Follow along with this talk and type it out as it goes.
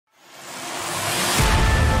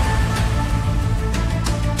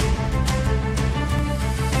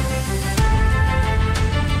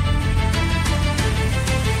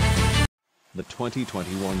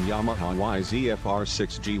2021 Yamaha YZF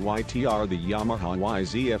R6 GYTR. The Yamaha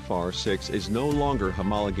YZF R6 is no longer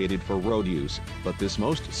homologated for road use, but this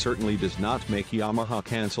most certainly does not make Yamaha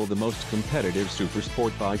cancel the most competitive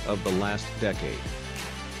supersport bike of the last decade.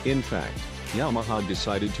 In fact, Yamaha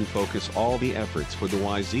decided to focus all the efforts for the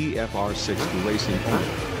YZF R6 to racing only.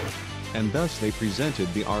 And thus they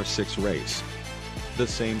presented the R6 race. The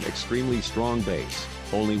same extremely strong base,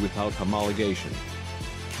 only without homologation.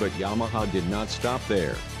 But Yamaha did not stop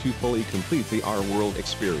there. To fully complete the R-World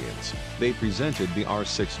experience, they presented the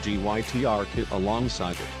R6 GYTR kit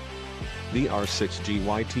alongside it. The R6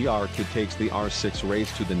 GYTR kit takes the R6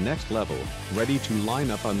 race to the next level, ready to line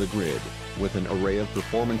up on the grid, with an array of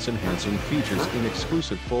performance-enhancing features in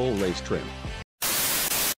exclusive full race trim.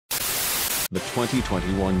 The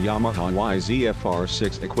 2021 Yamaha YZF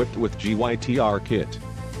R6 equipped with GYTR kit.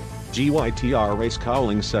 GYTR race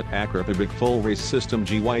cowling set, Acropobic full race system,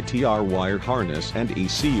 GYTR wire harness and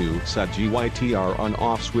ECU set, GYTR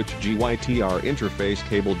on-off switch, GYTR interface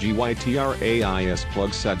cable, GYTR AIS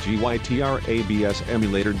plug set, GYTR ABS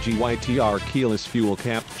emulator, GYTR keyless fuel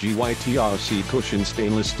cap, GYTR seat cushion,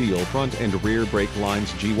 stainless steel front and rear brake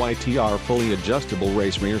lines, GYTR fully adjustable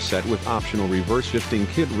race rear set with optional reverse shifting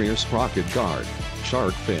kit, rear sprocket guard,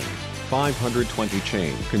 shark fin, 520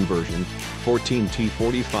 chain conversion,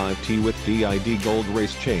 14T45T with DID gold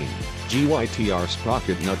race chain, GYTR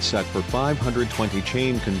sprocket nut set for 520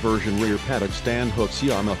 chain conversion, rear paddock stand hooks,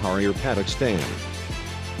 Yamaha rear paddock stand.